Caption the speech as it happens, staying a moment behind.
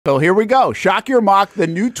So here we go. Shock your mock. The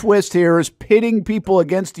new twist here is pitting people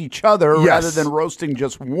against each other rather than roasting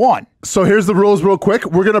just one. So here's the rules real quick.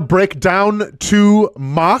 We're going to break down 2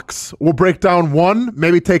 mocks. We'll break down 1,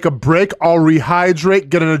 maybe take a break. I'll rehydrate,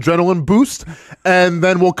 get an adrenaline boost, and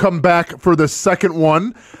then we'll come back for the second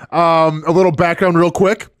one. A little background real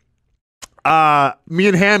quick. Me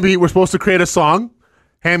and Hamby were supposed to create a song.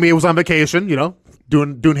 Hamby was on vacation, you know,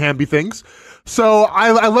 doing Hamby things. So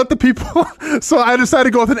I let the people, so I decided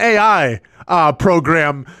to go with an AI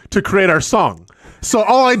program to create our song. So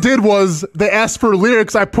all I did was, they asked for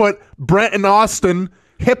lyrics. I put Brent and Austen,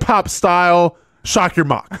 hip hop style, shock your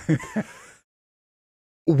mock.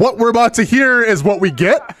 What we're about to hear is what we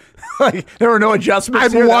get. Like, there were no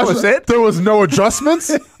adjustments here, that was it? There was no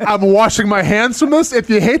adjustments. I'm washing my hands from this.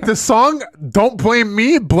 If you hate this song, don't blame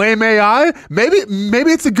me, blame AI. Maybe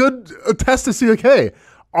it's a good test to see, like, hey,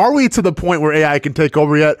 are we to the point where AI can take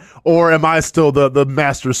over yet? Or am I still the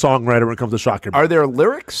master songwriter when it comes to shock your mock? Are there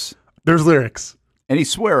lyrics? There's lyrics. Any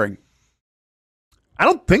swearing? I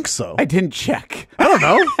don't think so. I didn't check. I don't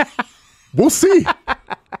know. We'll see.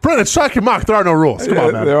 Brent, it's shock your mock. There are no rules. Come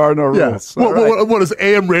on, man. There are no rules. Yeah. What is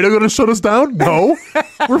AM radio going to shut us down? No.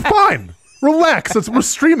 We're fine. Relax. We're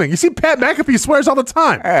streaming. You see, Pat McAfee swears all the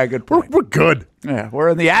time. Yeah, good point. We're good. Yeah, we're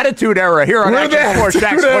in the attitude era here on Action Sports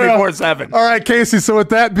Jacks 24/7. All right, Casey. So with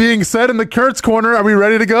that being said, in the Kurtz corner, are we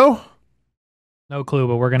ready to go? No clue,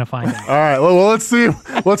 but we're gonna find out. All right. Well, let's see.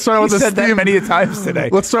 Let's start with this said theme. that many times today.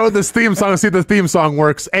 Let's start with this theme song and see if the theme song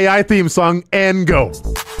works. AI theme song, and go.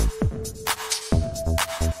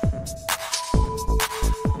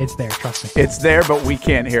 It's there, trust me. It's there, but we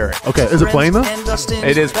can't hear it. Okay, is it playing though?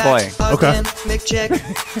 It is playing. Okay. Does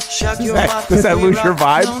that lose your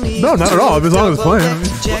vibe? No, not at all. As long as it's playing.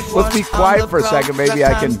 Let's be quiet for a second. Maybe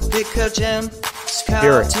I can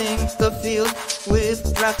hear it.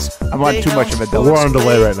 I'm on too much of a delay. We're on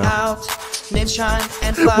delay right now.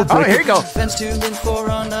 Oh, here you go. For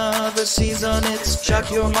another season, it's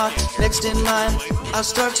Chuck your mock next in line. I'll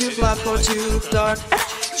start to block or too dark.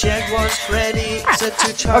 Jaguars ready, set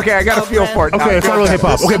to chuck. Okay, I got a feel for it now. Okay, it's not really hip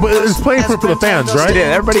hop. Okay, but it's playing for the fans, right? Yeah,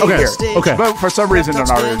 everybody can hear it. Okay. But for some reason in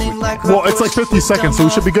our ears, we can't. Well, it's like 50 seconds, so we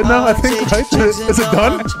should be good now, I think, right? Is it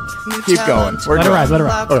done? Keep going. Let it ride, let it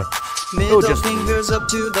ride. Okay. Middle fingers up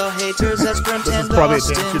to the haters. That's Brent and Probably a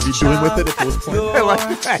Austen. dance you'd be doing with it if it was playing. I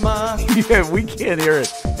like that. Yeah, we can't hear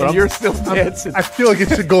it. And you're still dancing. I feel like it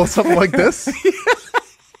should go something like this.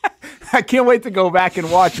 I can't wait to go back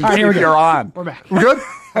and watch and see if you're on. We're back. We're good?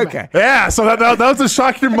 Okay. Yeah, so that was a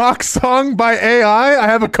Shock Your Mock song by AI. I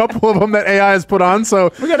have a couple of them that AI has put on. So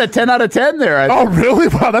We got a 10 out of 10 there. I oh, think. really?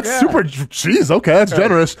 Wow, that's super. Jeez, okay, that's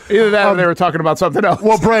generous. Either that or they were talking about something else.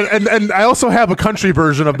 Well, Brent, and I also have a country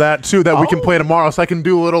version of that too that we can play tomorrow. So I can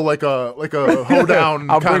do a little like a hoedown.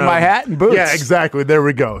 I'll bring my hat and boots. Yeah, exactly. There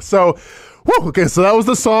we go. So, whew, okay, so that was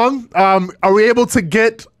the song. Are we able to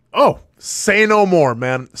get? Oh. Say no more,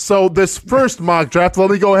 man. So this first mock draft,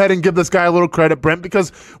 let me go ahead and give this guy a little credit, Brent,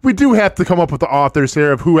 because we do have to come up with the authors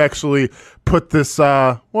here of who actually put this,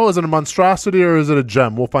 well, is it a monstrosity or is it a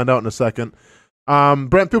gem? We'll find out in a second.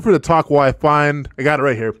 Brent, feel free to talk while I got it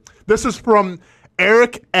right here. This is from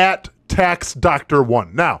Eric at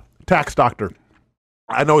TaxDoctor1. Now, Tax Doctor.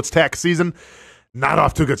 I know it's tax season. Not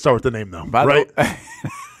off to a good start with the name, though, right?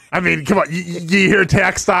 I mean, come on, you hear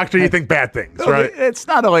tax doctor, you think bad things, right? It's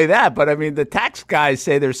not only that, but I mean, the tax guys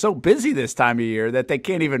say they're so busy this time of year that they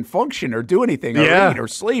can't even function or do anything or eat or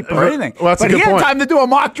sleep or anything. Well, that's but a good he had point. time to do a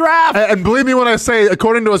mock draft. And believe me when I say,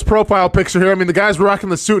 according to his profile picture here, I mean, the guy's rocking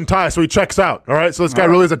the suit and tie, so he checks out, all right? So this guy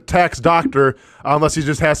really is a tax doctor, unless he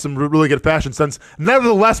just has some really good fashion sense.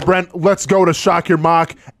 Nevertheless, Brent, let's go to Shock Your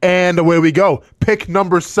Mock, and away we go. Pick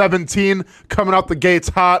number 17, coming out the gates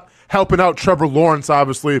hot, helping out Trevor Lawrence,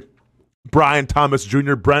 obviously. Brian Thomas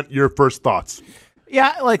Jr. Brent, your first thoughts?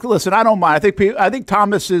 Yeah, like, listen, I don't mind. I think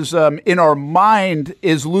Thomas is, in our mind,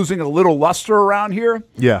 is losing a little luster around here.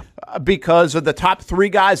 Yeah. Because of the top three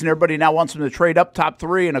guys, and everybody now wants him to trade up top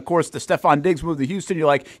three. And, of course, the Stephon Diggs move to Houston. You're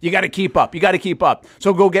like, you got to keep up. You got to keep up.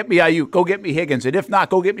 So go get me Ayuk. Go get me Higgins. And if not,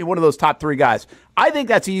 go get me one of those top three guys. I think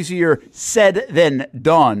that's easier said than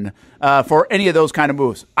done for any of those kind of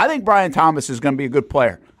moves. I think Brian Thomas is going to be a good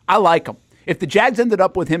player. I like him. If the Jags ended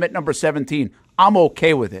up with him at number 17, I'm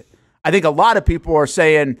okay with it. I think a lot of people are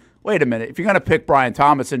saying, wait a minute, if you're going to pick Brian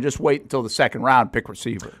Thomas, then just wait until the second round, pick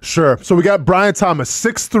receiver. Sure. So we got Brian Thomas,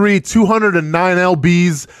 6'3", 209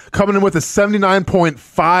 lbs, coming in with a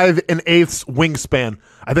 79.5 and eighths wingspan.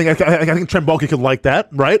 I think Trent Baalke could like that,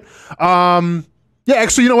 right? Yeah,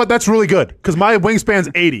 actually, you know what? That's really good because my wingspan's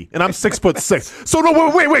 80 and I'm 6'6". So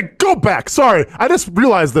no, wait, go back. Sorry, I just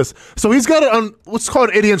realized this. So he's got let's call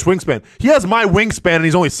it 80-inch wingspan. He has my wingspan and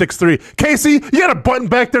he's only 6'3". Casey, you got a button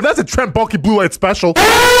back there. That's a Trent Bulky Blue Light special. Can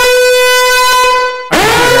we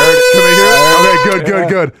hear it? Okay,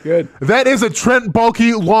 good. That is a Trent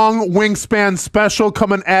Bulky long wingspan special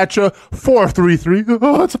coming at you. 433.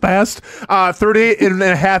 Oh, that's fast.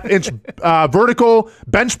 38.5-inch vertical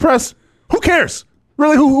bench press. Who cares?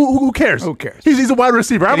 Really, who cares? Who cares? He's a wide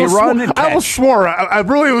receiver. I almost swore. I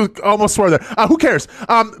really almost swore there. Who cares?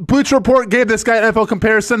 Bleacher Report gave this guy an NFL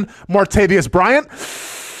comparison. Martavius Bryant.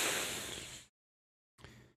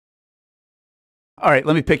 All right,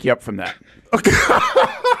 let me pick you up from that. Okay.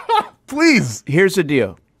 Please. Here's the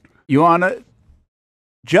deal. You want to...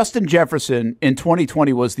 Justin Jefferson in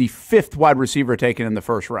 2020 was the 5th wide receiver taken in the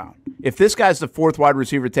first round. If this guy's the 4th wide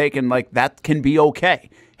receiver taken, like, that can be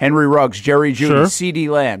okay. Henry Ruggs, Jerry Jeudy, CeeDee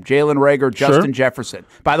Lamb, Jalen Reagor, Justin Jefferson.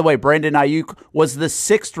 By the way, Brandon Ayuk was the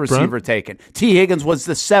 6th receiver taken. T. Higgins was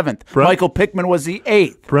the 7th. Michael Pittman was the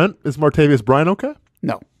 8th. Brent, is Martavius Bryant okay?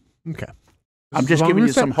 No. Okay. I'm just giving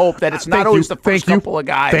you some hope that it's not always the first couple of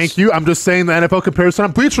guys. Thank you. I'm just saying the NFL comparison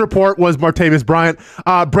on Bleacher Report was Martavius Bryant.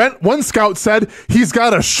 Brent, one scout said he's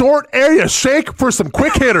got a short area shake for some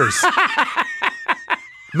quick hitters.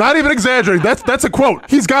 Not even exaggerating. That's a quote.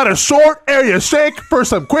 He's got a short area shake for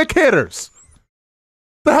some quick hitters.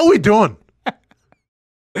 The hell are we doing?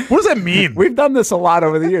 What does that mean? We've done this a lot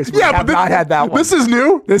over the years. We have not had that one. This is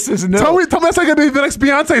new? This is new. Tell me that's not going to be the next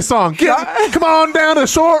Beyonce song. Come on down a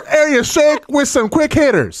short area shake with some quick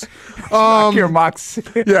hitters. Your Mox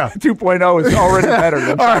 2.0 is already better than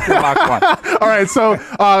your Mox 1. All right, so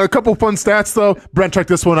a couple fun stats, though. Brent, check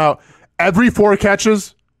this one out. Every 4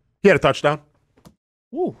 catches, he had a touchdown.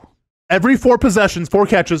 Ooh. Every 4 possessions, 4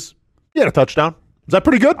 catches, he had a touchdown. Is that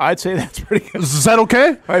pretty good? I'd say that's pretty good. Is that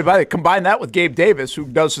okay? Right, by the way, combine that with Gabe Davis, who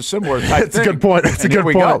does a similar type It's a good point. It's a good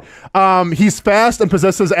point. He's fast and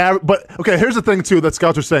possesses average. But, okay, here's the thing, too, that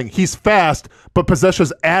scouts are saying. He's fast, but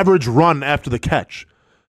possesses average run after the catch.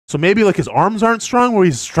 So maybe, like, his arms aren't strong where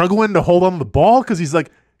he's struggling to hold on to the ball because he's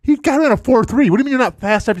like, he got in a 4.3. What do you mean you're not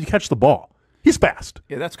fast after you catch the ball? He's fast.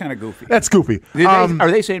 Yeah, that's kind of goofy. That's goofy.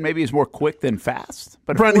 Are they saying maybe he's more quick than fast?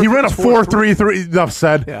 But Brent, he ran a 4.33. Enough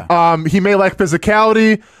said. Yeah. He may lack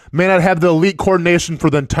physicality, may not have the elite coordination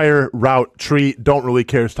for the entire route tree. Don't really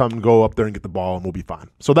care. It's time to go up there and get the ball, and we'll be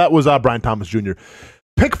fine. So that was Brian Thomas Jr.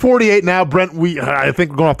 Pick 48 now, Brent. I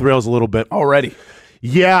think we're going off the rails a little bit already.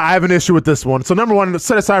 Yeah, I have an issue with this one. So number one,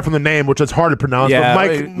 set aside from the name, which is hard to pronounce. Yeah,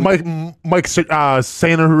 but Mike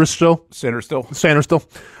Sainristil,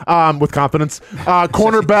 with confidence.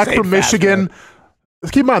 Cornerback from Michigan.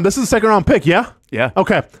 Let's keep in mind, this is a second-round pick, yeah? Yeah.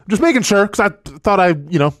 Okay. Just making sure, because I thought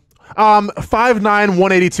 5'9",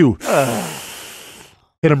 182.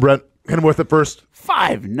 Hit him, Brent. Hit him with it first.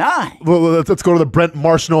 5'9". Well, let's go to the Brent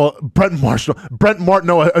Martineau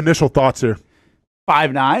initial thoughts here.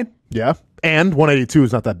 5'9"? Yeah. And 182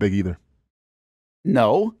 is not that big either.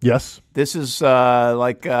 No. Yes. This is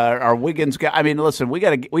like our Wiggins guy. I mean, listen, we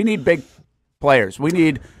need big players. We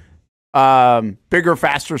need bigger,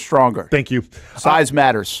 faster, stronger. Thank you. Size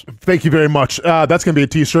matters. Thank you very much. That's going to be a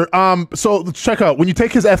t-shirt. So let's check out. When you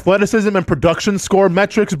take his athleticism and production score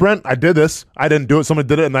metrics, Brent, I did this. I didn't do it. Somebody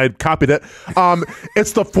did it, and I copied it.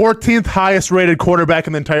 It's the 14th highest rated cornerback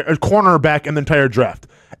in the entire draft.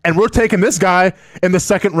 And we're taking this guy in the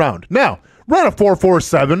second round. Now, ran a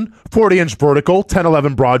 4.47, 40-inch vertical,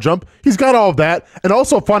 10.11 broad jump. He's got all of that. And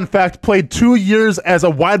also, fun fact, played 2 years as a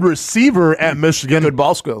wide receiver at Michigan. Good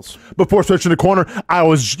ball skills. Before switching to corner,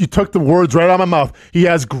 you took the words right out of my mouth. He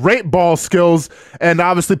has great ball skills, and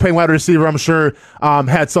obviously playing wide receiver, I'm sure,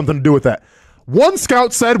 had something to do with that. One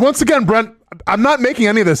scout said, once again, Brent, I'm not making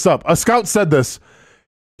any of this up. A scout said this.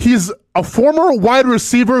 He's a former wide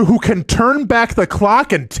receiver who can turn back the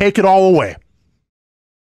clock and take it all away.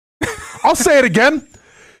 I'll say it again.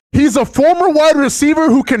 He's a former wide receiver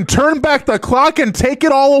who can turn back the clock and take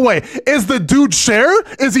it all away. Is the dude Cher?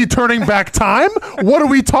 Is he turning back time? What are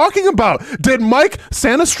we talking about? Did Mike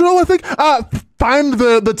Sanistril, I think, find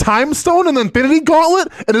the time stone and the Infinity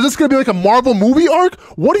Gauntlet? And is this going to be like a Marvel movie arc?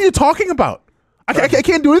 What are you talking about? I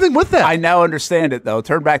can't do anything with that. I now understand it, though.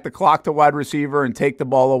 Turn back the clock to wide receiver and take the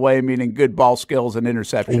ball away, meaning good ball skills and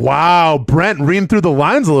interception. Wow, Brent, reading through the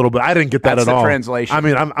lines a little bit. I didn't get that at all. That's the translation. I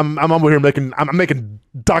mean, I'm over here making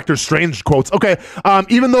Doctor Strange quotes. Okay,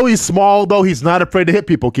 even though he's small, though, he's not afraid to hit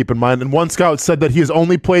people, keep in mind. And one scout said that he has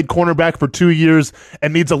only played cornerback for 2 years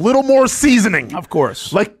and needs a little more seasoning. Of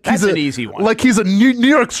course. That's an easy one. Like he's a New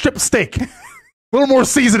York strip steak. A little more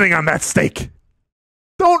seasoning on that steak.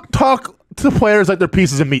 Don't talk to players like they're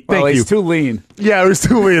pieces of meat. Thank you. He's too lean. Yeah, it was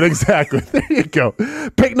too lean. Exactly. There you go.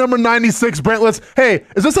 Pick number 96, Brent. Hey,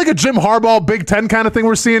 is this like a Jim Harbaugh Big Ten kind of thing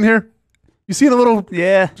we're seeing here? You seeing a little?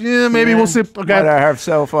 Yeah. Maybe we'll see. Okay. Might have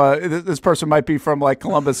self. This person might be from like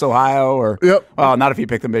Columbus, Ohio, or well, not if you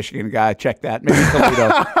pick the Michigan guy. Check that. Maybe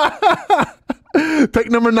Toledo. Pick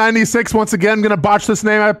number 96. Once again, I'm gonna botch this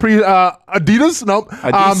name. Adidas. Nope.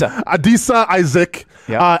 Adisa Isaac.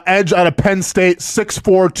 Yep. Edge out of Penn State. 6'4",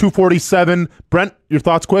 247. Brent, your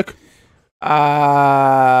thoughts, quick.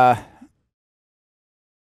 I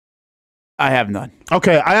have none.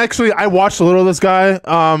 Okay, I watched a little of this guy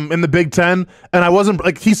in the Big Ten, and I wasn't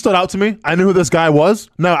like he stood out to me. I knew who this guy was.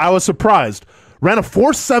 No, I was surprised. Ran a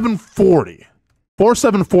 4.740,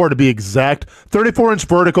 4.74 to be exact. 34-inch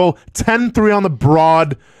vertical, 10.3 on the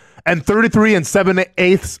broad, and 33 and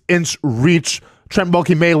 7/8 inch reach. Trent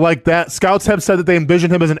Baalke may like that. Scouts have said that they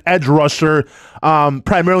envision him as an edge rusher,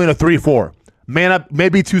 primarily in a 3-4. Man up,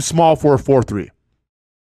 maybe too small for a 4-3.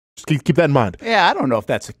 Just keep that in mind. Yeah, I don't know if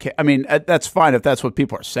that's I mean, that's fine if that's what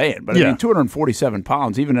people are saying. But I mean, 247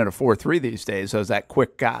 pounds, even at a 4.3 these days, is that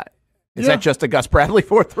quick guy. Is that just a Gus Bradley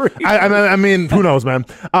 4.3? I mean, who knows, man?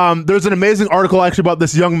 There's an amazing article actually about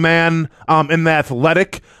this young man in the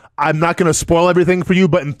Athletic. I'm not going to spoil everything for you,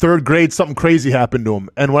 but in third grade, something crazy happened to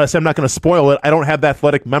him. And when I say I'm not going to spoil it, I don't have the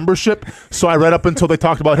Athletic membership. So I read up until they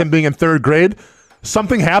talked about him being in third grade.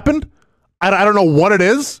 Something happened. I don't know what it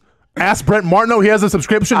is. Ask Brent Martineau. He has a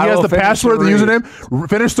subscription. He has the password, the username.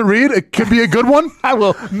 Finish the read. It could be a good one. I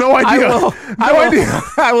will. No idea. No idea.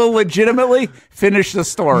 I will legitimately finish the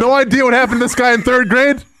story. No idea what happened to this guy in third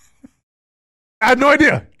grade. I have no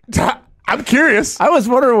idea. I'm curious. I was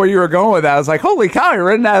wondering where you were going with that. I was like, holy cow, you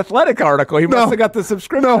read an Athletic article. He must have got the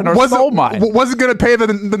subscription or stole mine. Wasn't going to pay the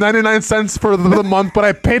 99 cents for the month, but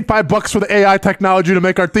I paid $5 for the AI technology to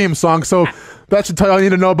make our theme song. So that should tell you all you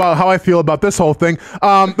need to know about how I feel about this whole thing.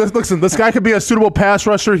 Listen, this guy could be a suitable pass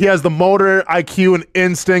rusher. He has the motor, IQ, and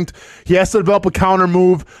instinct. He has to develop a counter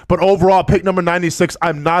move. But overall, pick number 96,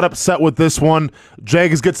 I'm not upset with this one.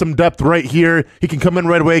 Jags get some depth right here. He can come in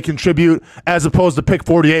right away, contribute, as opposed to pick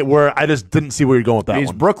 48, where I just didn't see where you're going with that one.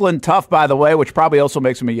 He's Brooklyn tough, by the way, which probably also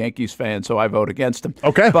makes him a Yankees fan, so I vote against him.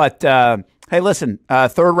 Okay. But, hey, listen,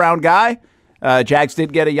 third-round guy. Jags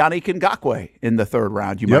did get a Yannick Ngakoue in the third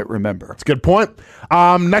round, you might remember. That's a good point.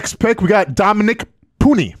 Next pick, we got Dominic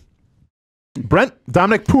Pooney. Brent,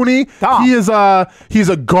 Dominic Pooney. He's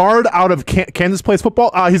a guard out of Kansas plays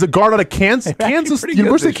football. He's a guard out of Kansas,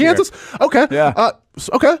 University of Kansas. Okay. Yeah.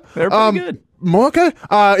 Okay. They're pretty good. Okay.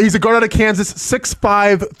 He's a guard out of Kansas,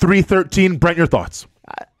 6'5", 313. Brent, your thoughts?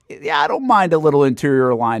 Yeah, I don't mind a little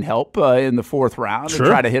interior line help in the fourth round and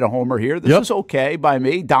try to hit a homer here. This is okay by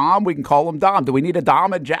me. Dom, we can call him Dom. Do we need a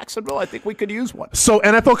Dom at Jacksonville? I think we could use one. So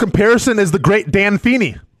NFL comparison is the great Dan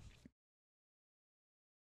Feeney.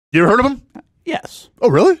 You ever heard of him? Yes. Oh,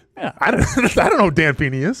 really? Yeah. I don't know who Dan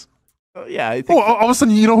Feeney is. Yeah. I think all of a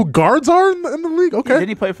sudden, you know who guards are in the league? Okay. Didn't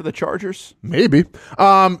he play for the Chargers? Maybe. 6'5".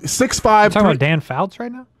 You're talking about Dan Fouts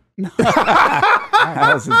right now?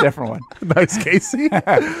 That was a different one. Nice, Casey.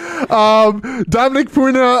 Dominic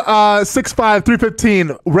Pooney, 6'5",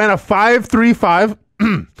 315, ran a 5.35.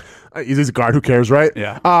 He's a guard. Who cares, right?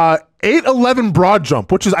 Yeah. 8'11" broad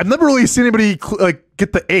jump, which is I've never really seen anybody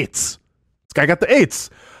get the 8s. This guy got the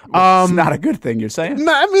 8s. It's not a good thing, you're saying?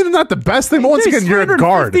 I mean, not the best thing, but once again, you're a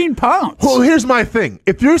guard. 15 pounds. Well, here's my thing.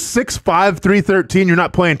 If you're 6'5", 313, you're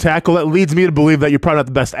not playing tackle, that leads me to believe that you're probably not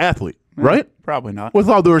the best athlete, right? Probably not. With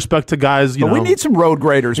all due respect to guys, you know. We need some road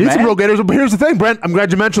graders, man. We need some road graders. But here's the thing, Brent. I'm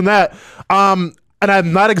glad you mentioned that. And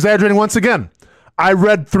I'm not exaggerating once again. I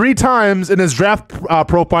read 3 times in his draft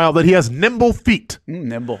profile that he has nimble feet.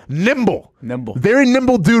 Nimble. Very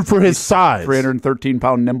nimble dude for his size.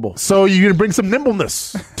 313-pound nimble. So you can bring some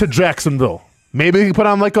nimbleness to Jacksonville. Maybe you can put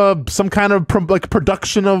on some kind of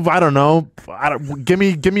production of, I don't know. Give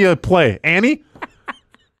me a play. Annie?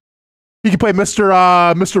 He can play Mr.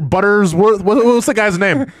 Buttersworth. What's the guy's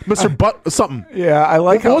name? Mr. something. Yeah, I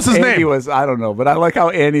like what was his name? I don't know, but I like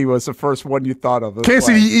how Annie was the first one you thought of.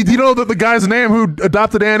 Casey, do you know the guy's name who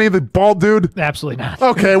adopted Annie, the bald dude? Absolutely not.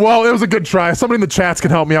 Okay, well, it was a good try. Somebody in the chats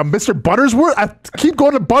can help me out. Mr. Buttersworth? I keep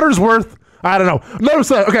going to Buttersworth. I don't know. Notice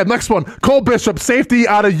that. Okay, next one. Cole Bishop, safety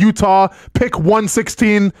out of Utah, pick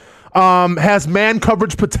 116, has man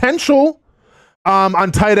coverage potential.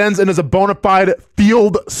 On tight ends and is a bona fide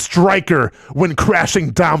field striker when crashing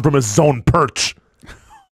down from his zone perch.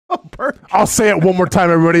 I'll say it one more time,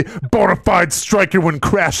 everybody. Bona fide striker when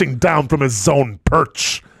crashing down from his zone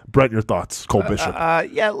perch. Brent, your thoughts? Cole Bishop.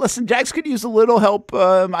 Yeah, listen, Jags could use a little help,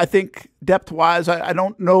 I think, depth-wise. I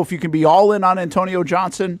don't know if you can be all in on Antonio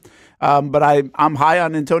Johnson. But I'm high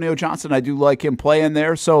on Antonio Johnson. I do like him playing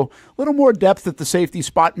there. So a little more depth at the safety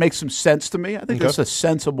spot makes some sense to me. I think that's a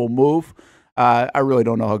sensible move. I really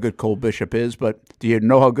don't know how good Cole Bishop is, but do you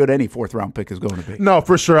know how good any fourth-round pick is going to be? No,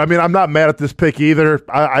 for sure. I mean, I'm not mad at this pick either.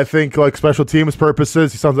 I think, like, special teams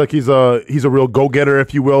purposes, he sounds like he's a real go-getter,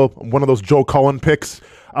 if you will, one of those Joe Cullen picks.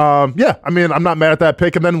 Yeah, I mean, I'm not mad at that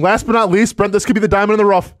pick. And then last but not least, Brent, this could be the diamond in the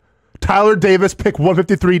rough. Tyler Davis, pick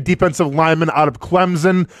 153, defensive lineman out of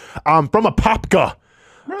Clemson, from a Popka.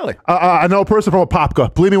 Really? I know a person from a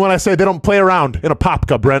Popka. Believe me when I say they don't play around in a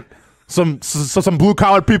Popka, Brent. Some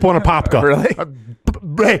blue-collar people in a Popka. Really?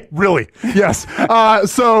 Hey, really? Yes.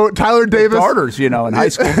 So Tyler Davis. Starters, in high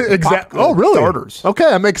school. Exactly. Oh, really? Starters. Okay,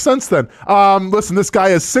 that makes sense then. Listen, this guy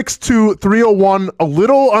is 6'2", 301, a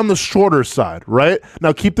little on the shorter side, right?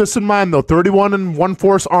 Now, keep this in mind, though. 31 and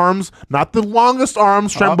 1/4 arms, not the longest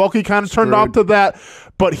arms. Trent Baalke kind of turned off to that.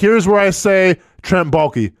 But here's where I say, Trent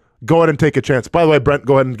Baalke, go ahead and take a chance. By the way, Brent,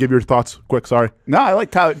 go ahead and give your thoughts quick. Sorry. No, I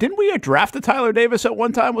like Tyler. Didn't we draft a Tyler Davis at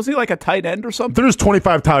one time? Was he like a tight end or something? There's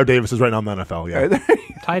 25 Tyler Davises right now in the NFL, yeah.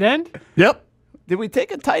 Tight end? Yep. Did we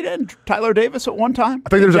take a tight end, Tyler Davis, at one time? I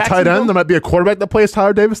think there's a tight end. There might be a quarterback that plays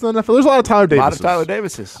Tyler Davis in the NFL. There's a lot of Tyler Davises. A lot of Tyler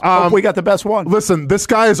Davises. Hope we got the best one. Listen, this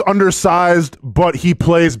guy is undersized, but he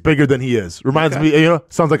plays bigger than he is. Reminds me,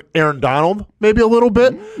 sounds like Aaron Donald, maybe a little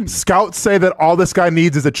bit. Scouts say that all this guy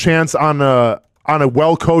needs is a chance on a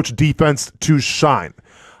well-coached defense to shine.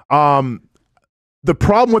 The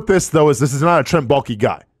problem with this, though, is this is not a Trent Baalke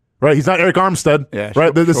guy, right? He's not Eric Armstead,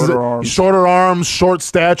 right? This is shorter arms, short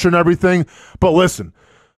stature and everything. But listen,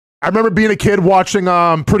 I remember being a kid watching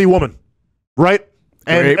Pretty Woman, right?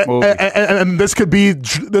 And this could be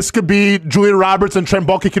Julia Roberts, and Trent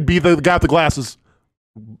Baalke could be the guy with the glasses.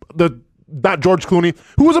 Not George Clooney.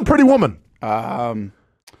 Who was a Pretty Woman? Guy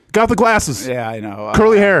with the glasses. Yeah, I know.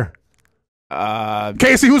 Curly hair.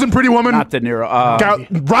 Casey, who's in Pretty Woman? Not De Niro.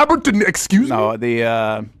 Robert De Niro. Excuse me?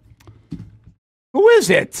 No, who is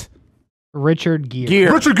it? Richard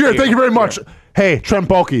Gere. Richard Gere, thank you very much. Hey, Trent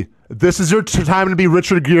Baalke, this is your time to be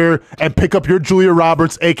Richard Gere and pick up your Julia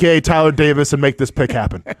Roberts, a.k.a. Tyler Davis, and make this pick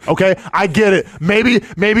happen. Okay? I get it. Maybe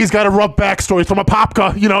he's got a rough backstory from a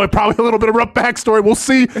Popka. Probably a little bit of rough backstory. We'll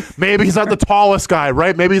see. Maybe he's not the tallest guy,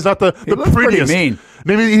 right? Maybe he's not the prettiest. Mean.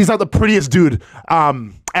 Maybe he's not the prettiest dude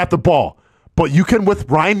at the ball. But you can,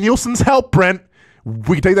 with Ryan Nielsen's help, Brent,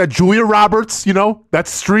 we can take that Julia Roberts, that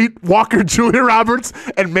streetwalker Julia Roberts,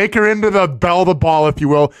 and make her into the belle of the ball, if you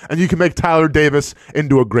will, and you can make Tyler Davis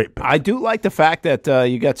into a great pick. I do like the fact that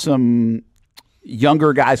you got some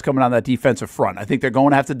younger guys coming on that defensive front. I think they're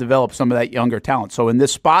going to have to develop some of that younger talent. So in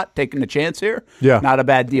this spot, taking a chance here, not a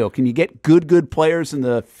bad deal. Can you get good players in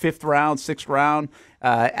the 5th round, 6th round,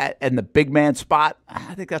 and the big man spot?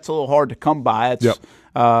 I think that's a little hard to come by.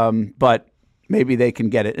 But maybe they can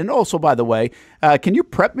get it. And also, by the way, can you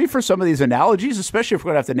prep me for some of these analogies, especially if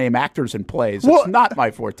we're going to have to name actors and plays? It's not my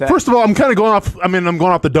forte. First of all, I'm kind of going off. I'm going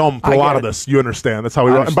off the dome for a lot of this. You understand? That's how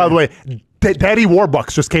we run. And by the way, Daddy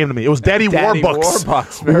Warbucks just came to me. It was Daddy Warbucks.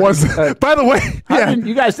 By the way,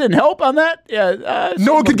 you guys didn't help on that? Yeah.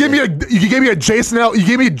 No one could give me you gave me a Jason L. You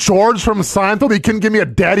gave me George from Seinfeld. You couldn't give me a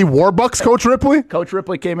Daddy Warbucks, Coach Ripley? Coach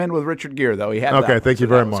Ripley came in with Richard Gere, though. He had Okay, thank you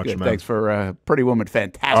very much, man. Thanks for Pretty Woman.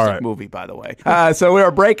 Fantastic movie, by the way. So we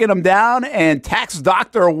are breaking them down, and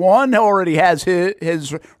TaxDoctor1 already has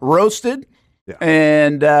his roasted. Yeah.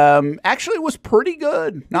 And actually was pretty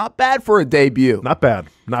good. Not bad for a debut. Not bad.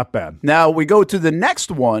 Now we go to the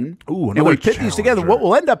next one, and we pit these together. What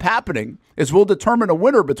will end up happening is we'll determine a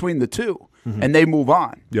winner between the two, and they move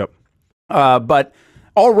on. Yep. But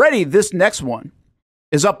already this next one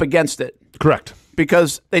is up against it. Correct.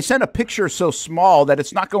 Because they sent a picture so small that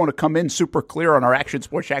it's not going to come in super clear on our Action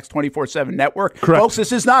Sports Shacks 24/7 network. Correct. Folks,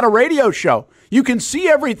 this is not a radio show. You can see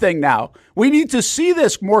everything now. We need to see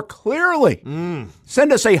this more clearly.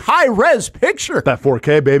 Send us a high-res picture. That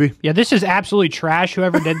 4K, baby. Yeah, this is absolutely trash,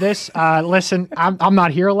 whoever did this. Listen, I'm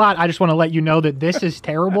not here a lot. I just want to let you know that this is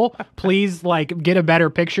terrible. Please, get a better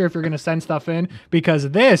picture if you're going to send stuff in, because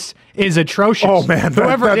this is atrocious. Oh, man.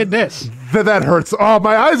 Whoever did this. That hurts. Oh,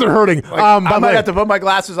 my eyes are hurting. I might have to put my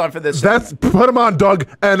glasses on for this. Put them on, Doug.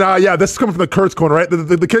 And, this is coming from the Kurt's corner, right?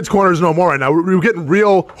 The kids' corner is no more right now. We're getting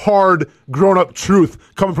real hard, grown-up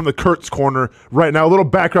truth coming from the Kurt's corner right now. A little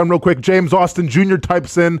background real quick. James Austen Jr.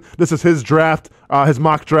 types in, this is his draft, his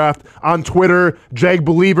mock draft. On Twitter,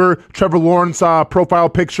 JagsBeliever, Trevor Lawrence profile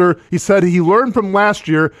picture. He said he learned from last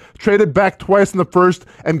year, traded back twice in the first,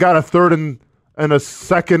 and got a third in and a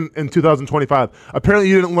second in 2025. Apparently,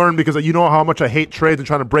 you didn't learn because you know how much I hate trades and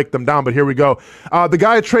trying to break them down, but here we go. The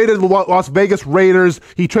guy traded the Las Vegas Raiders.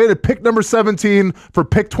 He traded pick number 17 for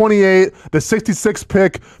pick 28, the 66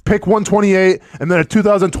 pick 128, and then a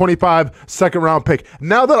 2025 second-round pick.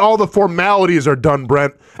 Now that all the formalities are done,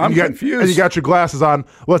 Brent, I'm confused. And you got your glasses on,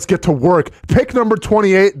 let's get to work. Pick number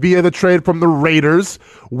 28 via the trade from the Raiders.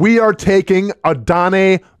 We are taking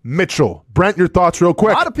Adonai Mitchell. Brent, your thoughts real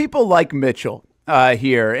quick. A lot of people like Mitchell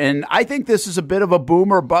here, and I think this is a bit of a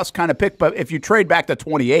boom or bust kind of pick, but if you trade back to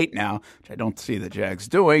 28 now, which I don't see the Jags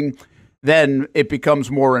doing, then it becomes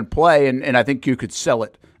more in play, and I think you could sell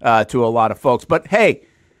it to a lot of folks. But hey,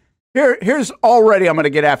 here's already I'm going to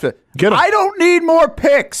get after. I don't need more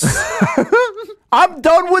picks. I'm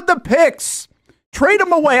done with the picks. Trade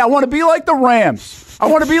them away. I want to be like the Rams. I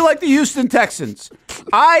want to be like the Houston Texans.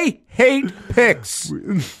 I hate picks.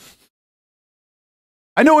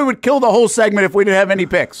 I know we would kill the whole segment if we didn't have any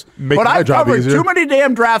picks. But I've covered too many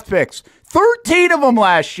damn draft picks. 13 of them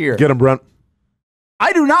last year. Get them, Brent.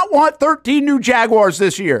 I do not want 13 new Jaguars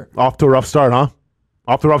this year. Off to a rough start, huh?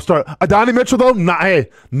 Off to a rough start. Adonai Mitchell, though,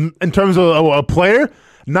 in terms of a player,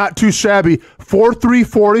 not too shabby. 4.3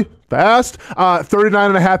 40. Fast,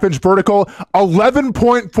 39.5-inch vertical,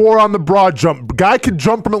 11.4 on the broad jump. Guy could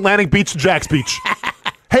jump from Atlantic Beach to Jax Beach.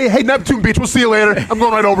 Hey, Neptune Beach, we'll see you later. I'm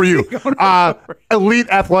going right over you. Elite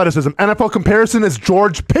athleticism. NFL comparison is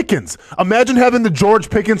George Pickens. Imagine having the George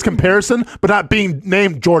Pickens comparison, but not being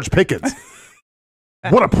named George Pickens.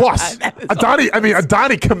 What a plus.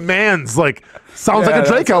 Adonai commands, sounds like a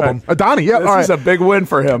Drake album. Right. Adonai, yeah. This is a big win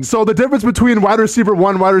for him. So the difference between wide receiver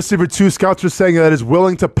 1, wide receiver 2, scouts are saying that is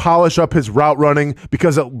willing to polish up his route running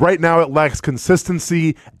because right now it lacks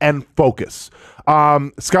consistency and focus.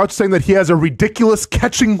 Scouts are saying that he has a ridiculous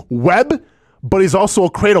catching web, but he's also a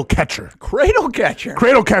cradle catcher. Cradle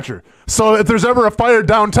catcher. So if there's ever a fire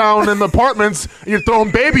downtown in the apartments, and you're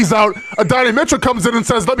throwing babies out, Adonai Mitchell comes in and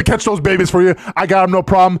says, let me catch those babies for you. I got him, no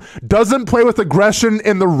problem. Doesn't play with aggression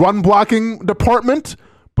in the run blocking department,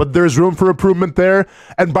 but there's room for improvement there.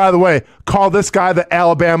 And by the way, call this guy the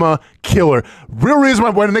Alabama killer. Real reason why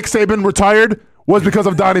when Nick Saban retired was because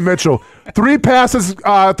of Adonai Mitchell. 3 passes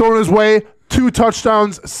thrown his way, 2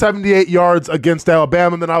 touchdowns, 78 yards against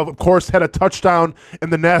Alabama. And then, of course, had a touchdown in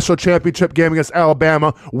the national championship game against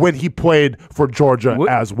Alabama when he played for Georgia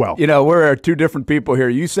as well. You know, we're 2 different people here.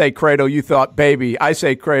 You say cradle, you thought baby. I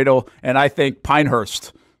say cradle, and I think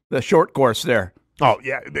Pinehurst, the short course there. Oh,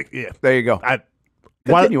 yeah. There you go.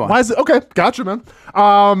 Continue on. Why is it? Okay, gotcha, man.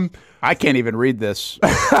 I can't even read this.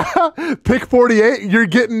 Pick 48, you're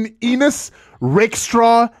getting Enos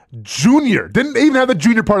Rakestraw Jr. Didn't even have the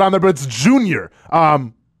junior part on there, but it's junior.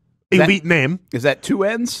 Elite name. Is that 2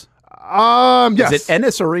 N's? Yes. Is it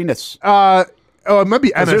Ennis or Enos? It might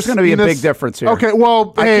be Ennis. There's going to be a big difference here. Okay,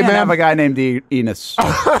 well, I hey, can't man. have a guy named Enos.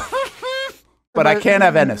 But I can't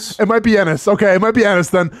have Ennis. It might be Ennis. Okay, it might be Ennis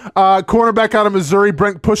then. Cornerback out of Missouri,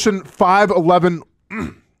 Brent pushing 5'11",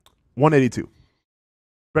 182.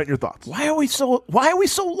 Brent, your thoughts? Why are we so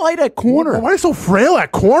light at corner? Why are we so frail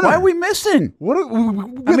at corner? Why are we missing?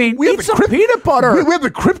 We eat some peanut butter. We have the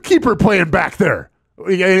Crypt Keeper playing back there.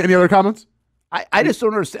 Any other comments? I just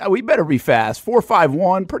don't understand. We better be fast.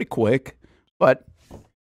 4.51, pretty quick, but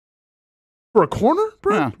for a corner,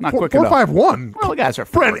 Brent? Not quick enough. 4.51. Well, the guys are.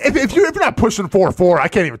 Brent, if you're not pushing 4.4, I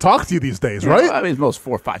can't even talk to you these days, right? Well, I mean, most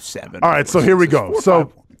 4.57. All right, so here we go.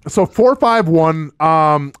 So 4.51.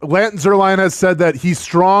 Lanton Zerline has said that he's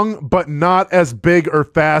strong, but not as big or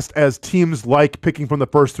fast as teams like picking from the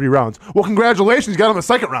first 3 rounds. Well, congratulations, you got him in the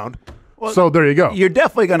second round. Well, so there you go. You're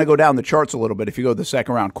definitely going to go down the charts a little bit if you go the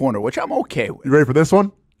second round corner, which I'm okay with. You ready for this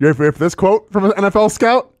one? You ready for this quote from an NFL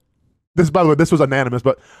scout? This, by the way, this was anonymous,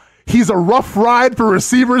 but he's a rough ride for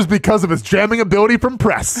receivers because of his jamming ability from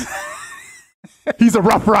press. He's a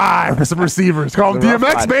rough ride for some receivers. Call him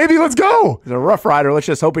DMX, baby. Let's go. He's a rough rider. Let's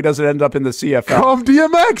just hope he doesn't end up in the CFL. Call him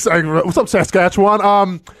DMX. What's up,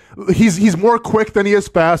 Saskatchewan? He's more quick than he is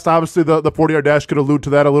fast. Obviously, the 40-yard dash could allude to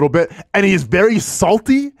that a little bit. And he is very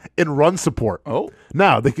salty in run support. Oh.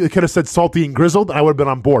 Now, they could have said salty and grizzled, and I would have been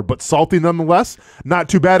on board. But salty nonetheless, not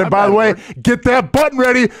too bad. And by the way, get that button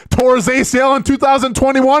ready. Tore his ACL in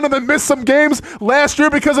 2021 and then missed some games last year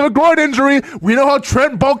because of a groin injury. We know how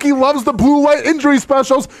Trent Baalke loves the blue light injury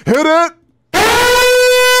specials. Hit it.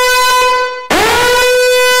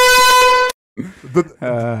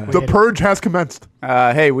 The purge has commenced.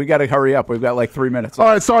 Hey, we got to hurry up. We've got like 3 minutes. All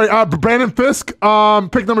right, sorry. Brandon Fisk, pick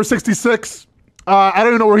number 66. I don't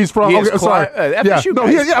even know where he's from. I'm sorry. I'm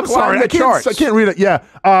sorry. I can't read it. Yeah.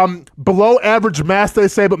 Below average mass, they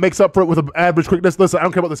say, but makes up for it with an average quickness. Listen, I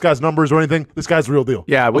don't care about this guy's numbers or anything. This guy's the real deal.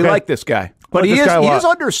 Yeah, we like this guy. But he this guy a is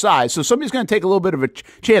lot. undersized, so somebody's going to take a little bit of a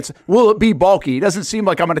chance. Will it be bulky? He doesn't seem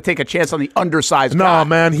like I'm going to take a chance on the undersized guy. No,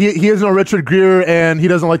 man. He is no Richard Gere, and he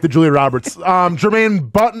doesn't like the Julia Roberts.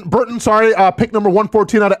 Jermaine Burton, pick number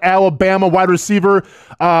 114 out of Alabama, wide receiver.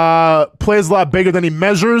 Plays a lot bigger than he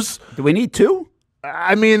measures. Do we need two?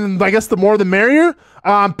 I mean, I guess the more the merrier.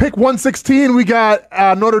 Pick 116, we got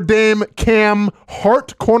Notre Dame Cam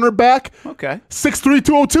Hart, cornerback. Okay. 6'3",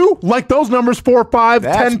 202. Like those numbers, 4'5",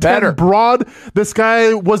 That's 10, better. 10 broad. This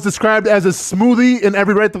guy was described as a smoothie in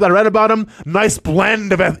every rate that I read about him. Nice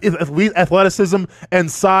blend of elite athleticism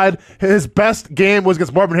and side. His best game was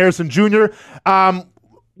against Marvin Harrison Jr. One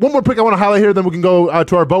more pick I want to highlight here, then we can go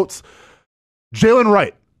to our votes. Jalen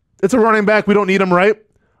Wright. It's a running back. We don't need him, right?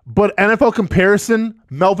 But NFL comparison,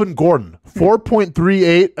 Melvin Gordon,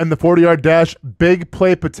 4.38 and the 40-yard dash, big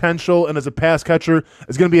play potential, and as a pass catcher,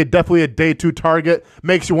 is going to be definitely a day 2 target.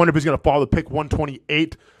 Makes you wonder if he's going to fall to pick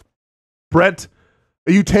 128. Brent,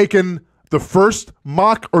 are you taking the first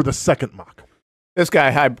mock or the second mock? This guy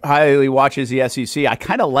highly watches the SEC. I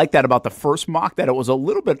kind of like that about the first mock, that it was a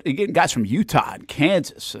little bit, again, guys from Utah and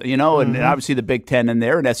Kansas, and obviously the Big Ten in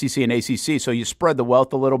there, and SEC and ACC, so you spread the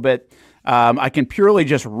wealth a little bit. I can purely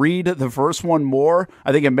just read the first one more.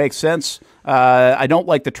 I think it makes sense. I don't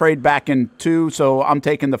like the trade back in 2, so I'm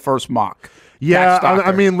taking the first mock. Yeah,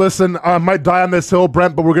 I mean, listen, I might die on this hill,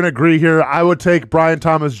 Brent, but we're going to agree here. I would take Brian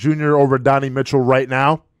Thomas Jr. over Donnie Mitchell right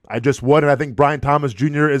now. I just would, and I think Brian Thomas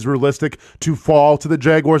Jr. is realistic to fall to the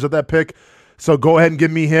Jaguars at that pick. So go ahead and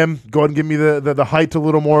give me him. Go ahead and give me the height a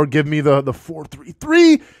little more. Give me the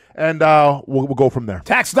 4.33. And we'll go from there.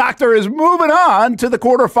 Tax Doctor is moving on to the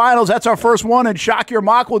quarterfinals. That's our first one. And Shock Your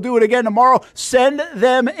Mock, we'll do it again tomorrow. Send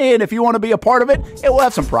them in if you want to be a part of it. It will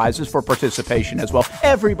have some prizes for participation as well.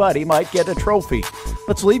 Everybody might get a trophy.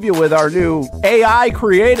 Let's leave you with our new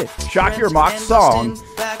AI-created Shock Your Mock song.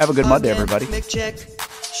 Have a good Monday, everybody.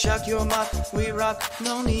 Shock your mock, we rock,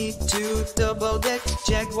 no need to double deck.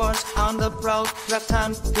 Jaguars on the prowl, draft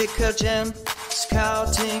time, pick a gem.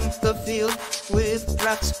 Scouting the field with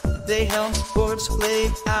drafts, they helm, boards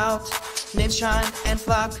laid out. Names shine and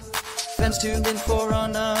flock, fans tuned in for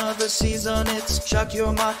another season. It's Shock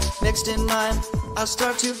Your Mock, next in line. I'll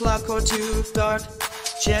start to block or to dart.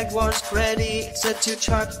 Jaguars ready, set to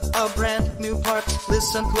chart a brand new part.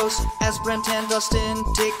 Listen close as Brent and Austen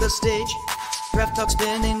take the stage. Draft talk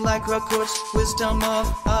spinning like records, wisdom of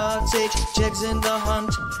a sage. Jags in the hunt,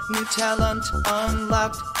 new talent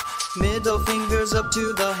unlocked. Middle fingers up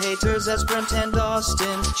to the haters as Brent and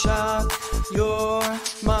Austen shock your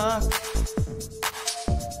mock.